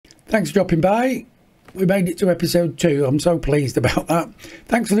Thanks for dropping by. We made it to episode 2. I'm so pleased about that.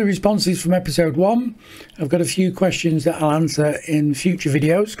 Thanks for the responses from episode 1. I've got a few questions that I'll answer in future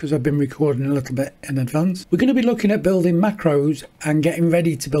videos because I've been recording a little bit in advance. We're going to be looking at building macros and getting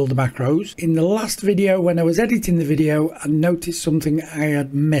ready to build the macros. In the last video, when I was editing the video, I noticed something I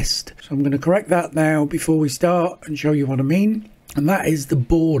had missed. So I'm going to correct that now before we start and show you what I mean. And that is the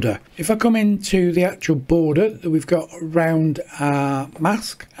border. If I come into the actual border that we've got around our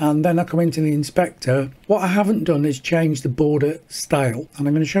mask, and then I come into the inspector, what I haven't done is change the border style. And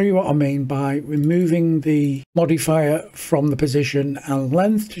I'm going to show you what I mean by removing the modifier from the position and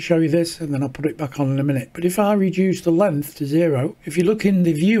length to show you this, and then I'll put it back on in a minute. But if I reduce the length to 0, if you look in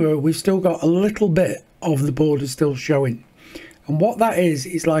the viewer, we've still got a little bit of the border still showing. And what that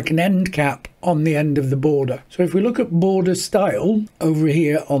is like an end cap on the end of the border. So if we look at border style over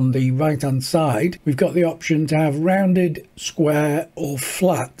here on the right hand side, we've got the option to have rounded, square or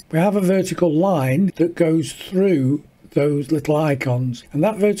flat. We have a vertical line that goes through those little icons, and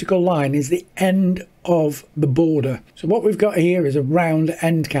that vertical line is the end of the border. So what we've got here is a round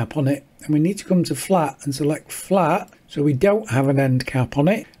end cap on it, and we need to come to flat and select flat so we don't have an end cap on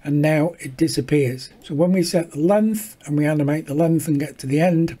it, and now it disappears. So when we set the length and we animate the length and get to the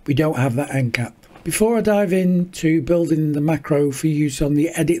end, we don't have that end cap. Before I dive into building the macro for use on the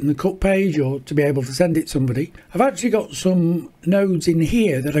edit and the cut page, or to be able to send it to somebody, I've actually got some nodes in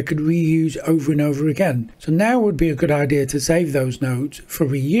here that I could reuse over and over again. So now would be a good idea to save those nodes for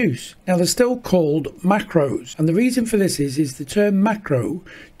reuse. Now they're still called macros, and the reason for this is the term macro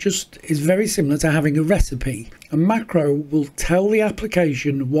just is very similar to having a recipe. A macro will tell the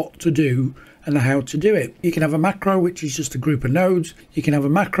application what to do and how to do it. You can have a macro which is just a group of nodes. You can have a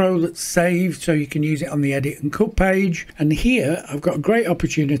macro that's saved so you can use it on the edit and cut page. And here I've got a great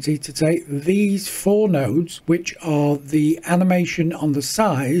opportunity to take these 4 nodes, which are the animation on the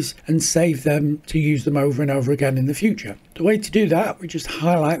size, and save them to use them over and over again in the future. The way to do that, we just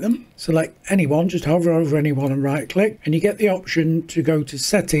highlight them, select any one, just hover over any one and right click, and you get the option to go to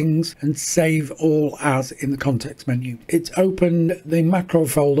settings and save all as in the context menu. It's opened the macro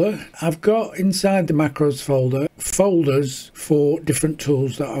folder. I've got inside the macros folder folders for different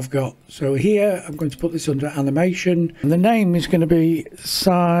tools that I've got. So here I'm going to put this under animation, and the name is going to be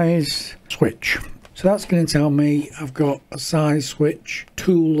size switch. So that's going to tell me I've got a size switch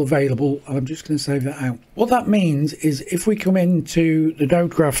tool available, and I'm just going to save that out. What that means is if we come into the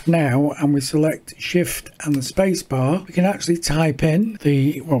node graph now and we select shift and the space bar, we can actually type in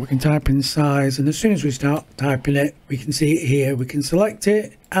we can type in size, and as soon as we start typing it, we can see it here. We can select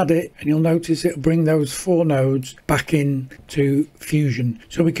it, add it, and you'll notice it'll bring those 4 nodes back into Fusion.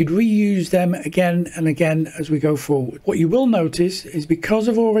 So we could reuse them again and again as we go forward. What you will notice is because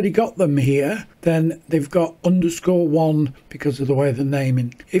I've already got them here, then they've got _1 because of the way they're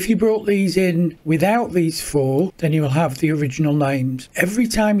naming. If you brought these in without these 4, then you will have the original names. Every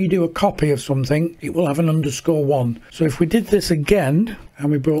time you do a copy of something, it will have an _1. So if we did this again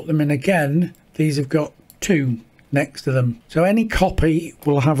and we brought them in again, these have got 2 next to them. So any copy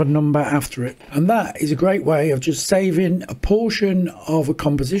will have a number after it. And that is a great way of just saving a portion of a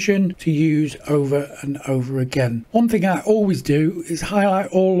composition to use over and over again. One thing I always do is highlight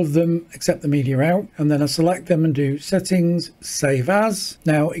all of them except the media out, and then I select them and do settings, save as.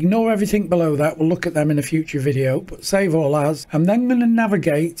 Now ignore everything below that, we'll look at them in a future video, but save all as. I'm then going to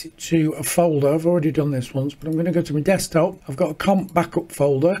navigate to a folder. I've already done this once, but I'm going to go to my desktop. I've got a comp backup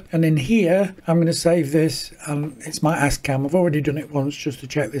folder, and in here I'm going to save this, and it's my ASCAM. I've already done it once just to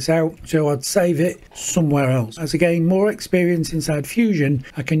check this out, so I'd save it somewhere else. As I gain more experience inside Fusion,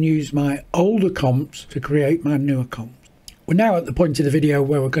 I can use my older comps to create my newer comps. We're now at the point of the video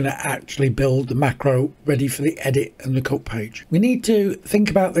where we're going to actually build the macro ready for the edit and the cut page. We need to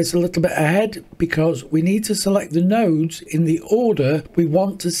think about this a little bit ahead because we need to select the nodes in the order we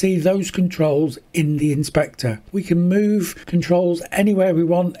want to see those controls in the inspector. We can move controls anywhere we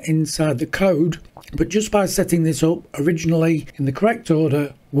want inside the code, but just by setting this up originally in the correct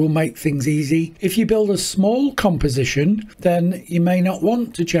order will make things easy. If you build a small composition, then you may not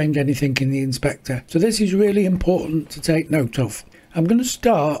want to change anything in the inspector. So this is really important to take note of. I'm going to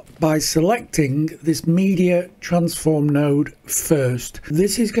start by selecting this media transform node first.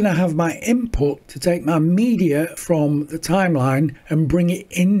 This is going to have my input to take my media from the timeline and bring it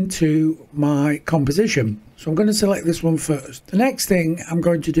into my composition. So I'm going to select this one first. The next thing I'm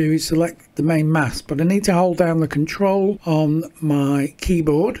going to do is select the main mask, but I need to hold down the control on my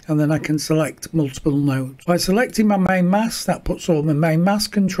keyboard and then I can select multiple nodes. By selecting my main mask, that puts all my main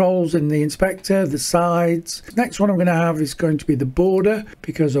mask controls in the inspector, the sides. The next one I'm going to have is going to be the border,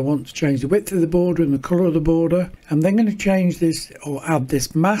 because I want to change the width of the border and the color of the border. I'm then going to change this or add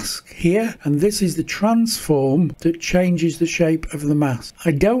this mask here, and this is the transform that changes the shape of the mask.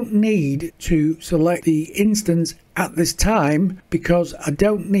 I don't need to select the instance at this time because I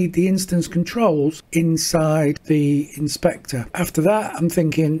don't need the instance controls inside the inspector. After that, I'm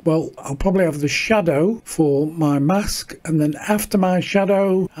thinking, well, I'll probably have the shadow for my mask, and then after my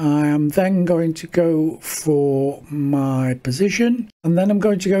shadow I am then going to go for my position, and then I'm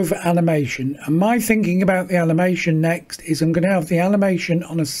going to go for animation. And my thinking about the animation next is I'm going to have the animation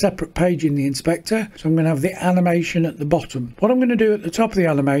on a separate page in the inspector, so I'm going to have the animation at the bottom. What I'm going to do at the top of the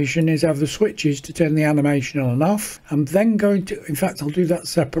animation is have the switches to turn the animation on and off. I'm then going to, in fact I'll do that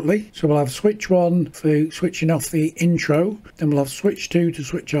separately, so we'll have switch 1 for switching off the intro, then we'll have switch 2 to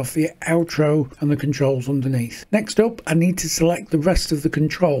switch off the outro and the controls underneath. Next up, I need to select the rest of the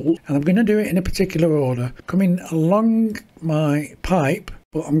controls, and I'm going to do it in a particular order, coming along my pipe,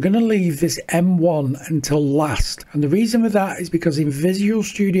 but I'm going to leave this M1 until last. And the reason for that is because in Visual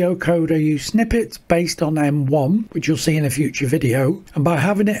Studio Code I use snippets based on M1, which you'll see in a future video. And by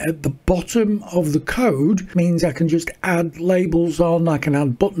having it at the bottom of the code means I can just add labels on, I can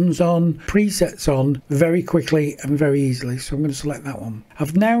add buttons on, presets on very quickly and very easily. So I'm going to select that one.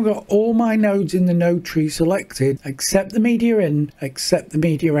 I've now got all my nodes in the node tree selected, except the media in, except the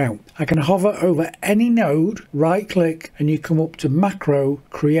media out. I can hover over any node, right click, and you come up to macro,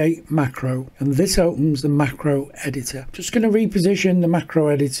 create macro, and this opens the macro editor. Just going to reposition the macro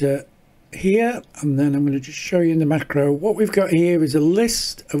editor here, and then I'm going to just show you in the macro. What we've got here is a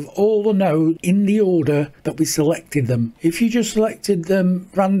list of all the nodes in the order that we selected them. If you just selected them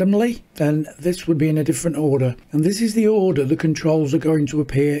randomly, then this would be in a different order, and this is the order the controls are going to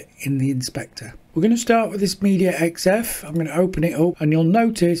appear in the inspector. We're going to start with this Media XF. I'm going to open it up, and you'll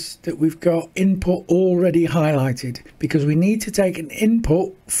notice that we've got input already highlighted because we need to take an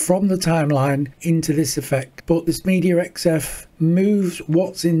input from the timeline into this effect. But this Media XF moves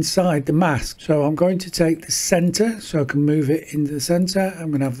what's inside the mask. So I'm going to take the center, so I can move it into the center. I'm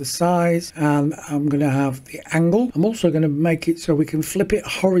going to have the size, and I'm going to have the angle. I'm also going to make it so we can flip it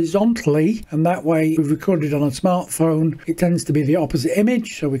horizontally, and that way, we've recorded on a smartphone, it tends to be the opposite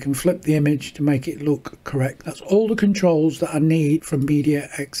image, so we can flip the image to make it look correct. That's all the controls that I need from Media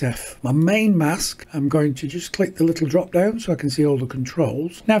XF. My main mask, I'm going to just click the little drop down so I can see all the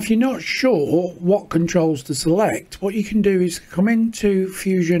controls. Now, if you're not sure what controls to select, what you can do is come into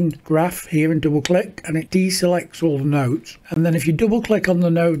Fusion Graph here and double click, and it deselects all the nodes. And then if you double click on the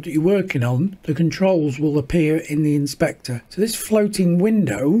node that you're working on, the controls will appear in the inspector. So this floating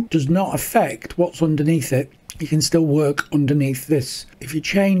window does not affect what's underneath it. You can still work underneath this. If you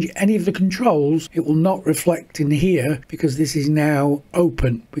change any of the controls, it will not reflect in here because this is now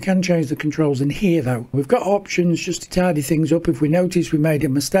open. We can change the controls in here though. We've got options just to tidy things up if we notice we made a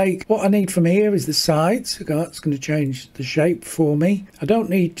mistake. What I need from here is the sides. That's going to change the shape for me. I don't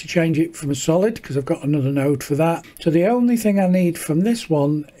need to change it from a solid because I've got another node for that. So the only thing I need from this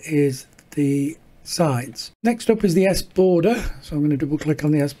one is the sides. Next up is the S border, so I'm going to double click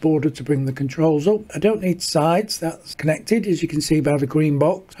on the S border to bring the controls up. I don't need sides, that's connected as you can see by the green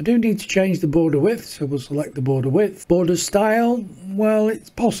box. I do need to change the border width, so we'll select the border width. Border style, well, it's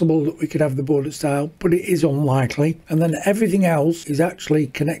possible that we could have the border style, but it is unlikely. And then everything else is actually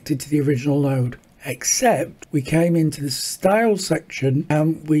connected to the original node, except we came into the style section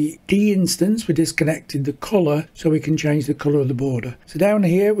and we we disconnected the color so we can change the color of the border. So down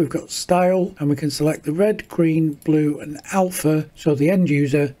here we've got style, and we can select the red, green, blue and alpha so the end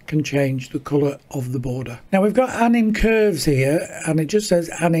user can change the color of the border. Now we've got anim curves here, and it just says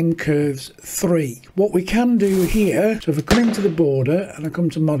anim curves 3. What we can do here, so if I come into the border and I come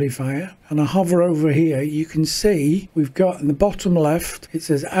to modifier and I hover over here, you can see we've got in the bottom left it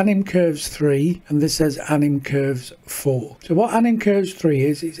says anim curves 3, and this says anim curves 4. So what anim curves 3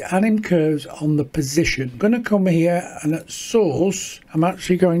 is anim curves on the position. I'm going to come here and at source I'm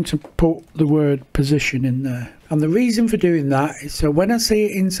actually going to put the word position in there. And the reason for doing that is so when I see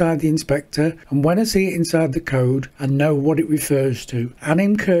it inside the inspector and when I see it inside the code, I know what it refers to.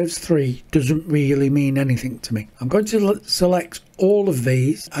 Anim curves 3 doesn't really mean anything to me. I'm going to select all of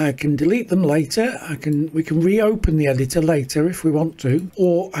these. I can delete them later. We can reopen the editor later if we want to,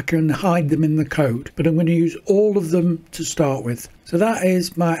 or I can hide them in the code, but I'm going to use all of them to start with. So that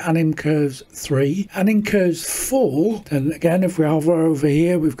is my Anim Curves 3. Anim Curves 4, then again, if we hover over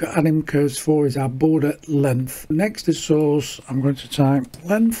here, we've got Anim Curves 4 is our border length. Next to source, I'm going to type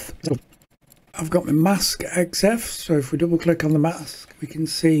length. I've got my mask XF, so if we double click on the mask, we can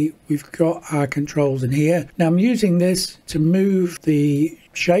see we've got our controls in here. Now I'm using this to move the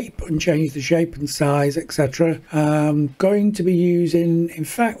shape and change the shape and size, etc. I'm going to be using, in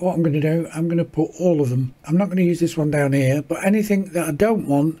fact, what I'm going to do, I'm going to put all of them. I'm not going to use this one down here, but anything that I don't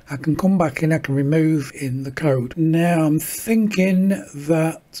want, I can come back in, I can remove in the code. Now I'm thinking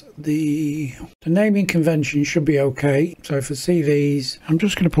that the naming convention should be okay. So if I see these, I'm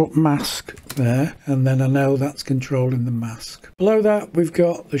just going to put mask there, and then I know that's controlling the mask. Below that, we've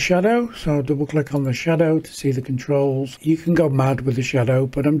got the shadow, so I'll double click on the shadow to see the controls. You can go mad with the shadow,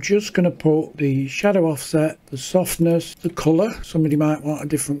 but I'm just going to put the shadow offset, the softness, the color. Somebody might want a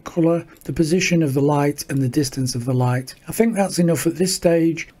different color, the position of the light and the distance of the light. I think that's enough at this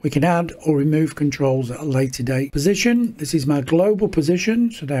stage. We can add or remove controls at a later date. Position, this is my global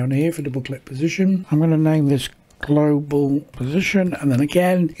position. So down here, if I double click position, I'm going to name this global position, and then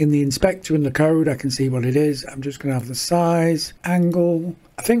again in the inspector in the code I can see what it is. I'm just going to have the size, angle.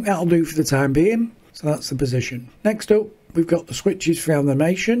 I think that'll do for the time being. So that's the position. Next up, we've got the switches for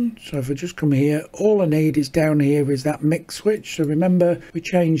animation. So if I just come here, all I need is down here is that mix switch. So remember, we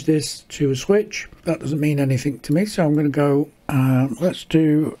changed this to a switch. That doesn't mean anything to me, so I'm going to go let's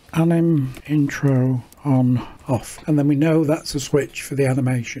do anim intro on off, and then we know that's a switch for the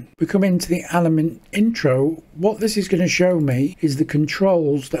animation. We come into the anim intro. What this is going to show me is the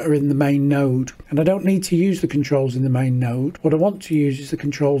controls that are in the main node, and I don't need to use the controls in the main node. What I want to use is the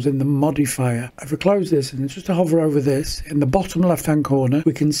controls in the modifier. If I close this and just to hover over this, in the bottom left hand corner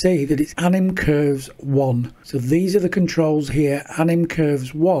we can see that it's Anim Curves 1. So these are the controls here, Anim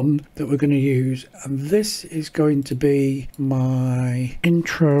Curves 1, that we're going to use, and this is going to be my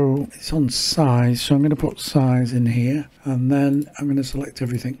intro. It's on size, so I'm going to put size in here, and then I'm going to select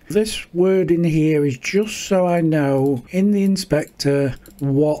everything. This word in here is just so I know in the inspector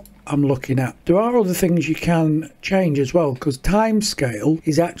what I'm looking at. There are other things you can change as well, because time scale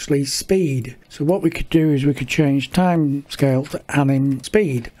is actually speed. So what we could do is we could change time scale to anim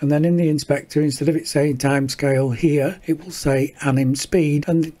speed, and then in the inspector, instead of it saying time scale here, it will say anim speed,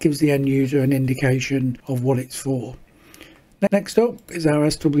 and it gives the end user an indication of what it's for. Next up is our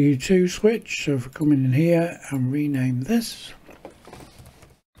SW2 switch. So if we come in here and rename this,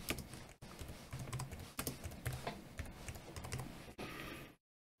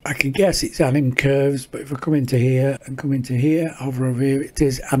 I can guess it's Anim Curves, but if I come into here and come into here, hover over here, it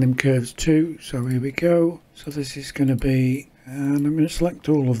is Anim Curves 2. So here we go. So this is going to be, and I'm going to select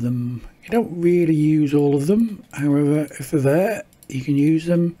all of them. You don't really use all of them. However, if they're there, you can use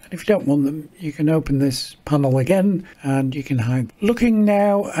them, and if you don't want them, you can open this panel again and you can hide. Looking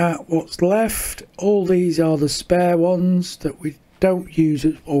now at what's left, all these are the spare ones that we don't use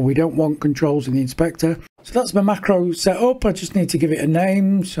or we don't want controls in the inspector. So that's my macro set up. I just need to give it a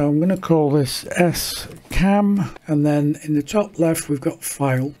name, so I'm going to call this scam, and then in the top left we've got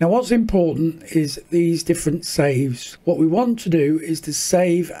file. Now what's important is these different saves. What we want to do is to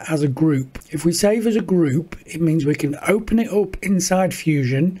save as a group. If we save as a group, it means we can open it up inside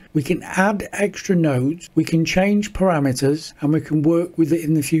Fusion, we can add extra nodes, we can change parameters, and we can work with it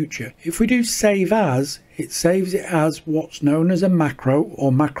in the future. If we do save as, it saves it as what's known as a macro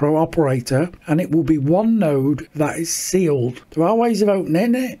or macro operator, and it will be one node that is sealed. There are ways of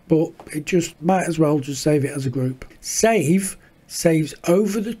opening it, but it just might as well just save it as a group. Save saves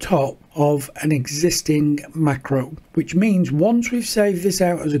over the top of an existing macro, which means once we've saved this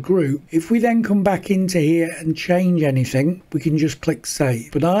out as a group, if we then come back into here and change anything, we can just click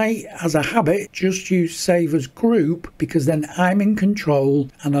save. But I, as a habit, just use save as group, because then I'm in control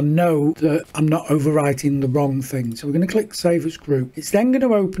and I know that I'm not overwriting the wrong thing. So we're going to click save as group. It's then going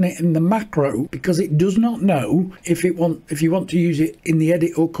to open it in the macro, because it does not know if you want to use it in the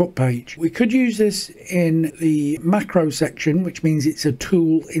edit or cut page. We could use this in the macro section, which means it's a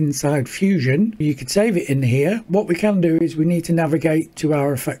tool inside Fusion. You could save it in here. What we can do is we need to navigate to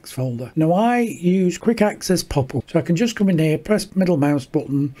our effects folder. Now I use quick access pop-up, so I can just come in here, press middle mouse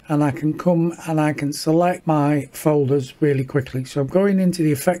button, and I can come and I can select my folders really quickly. So I'm going into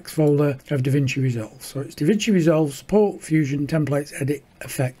the effects folder of DaVinci Resolve. So it's DaVinci Resolve, support, Fusion, templates, edit,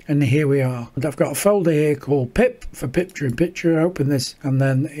 effect, and here we are. And I've got a folder here called pip for picture in picture. I open this, and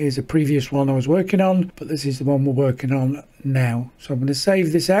then here's a previous one I was working on, but this is the one we're working on now. So I'm going to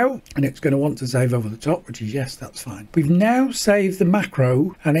save this out, and it's going to want to save over the top, which is yes, that's fine. We've now saved the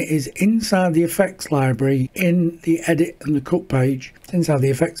macro, and it is inside the effects library in the edit and the cut page. inside the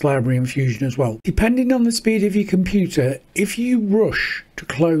effects library in Fusion as well. Depending on the speed of your computer, if you rush to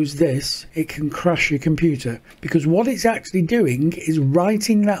close this, it can crash your computer, because what it's actually doing is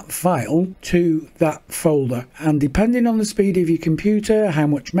writing that file to that folder, and depending on the speed of your computer, how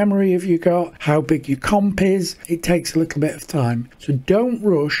much memory have you got, how big your comp is, it takes a little bit of time. So don't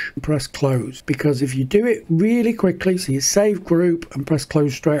rush and press close, because if you do it really quickly, so you save group and press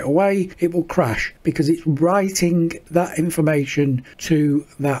close straight away, it will crash because it's writing that information to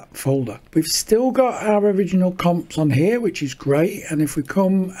that folder. We've still got our original comps on here, which is great, and if we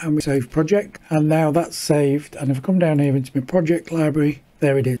come and we save project, and now that's saved, and if I come down here into my project library,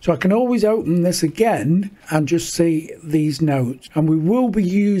 there it is. So I can always open this again and just see these nodes, and we will be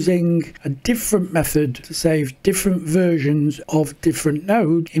using a different method to save different versions of different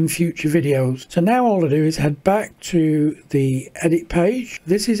nodes in future videos. So now all I do is head back to the edit page.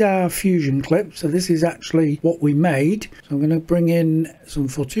 This is our Fusion clip, so this is actually what we made. So I'm going to bring in some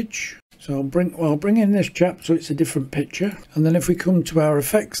footage. So I'll bring in this chap so it's a different picture, and then if we come to our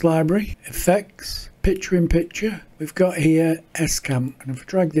effects library, effects, picture in picture, we've got here S-Cam, and if I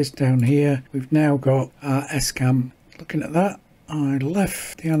drag this down here, we've now got our S-Cam. Looking at that, I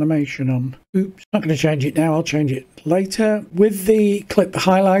left the animation on. Oops, not going to change it now, I'll change it later. With the clip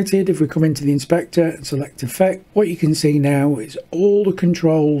highlighted, if we come into the inspector and select effect, what you can see now is all the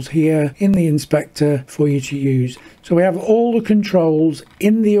controls here in the inspector for you to use. So we have all the controls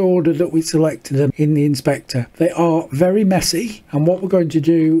in the order that we selected them in the inspector. They are very messy, and what we're going to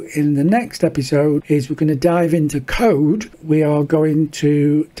do in the next episode is we're going to dive into code. We are going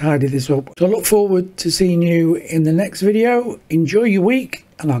to tidy this up. So I look forward to seeing you in the next video. Enjoy your week,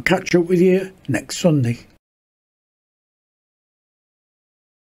 and I'll catch up with you next Sunday.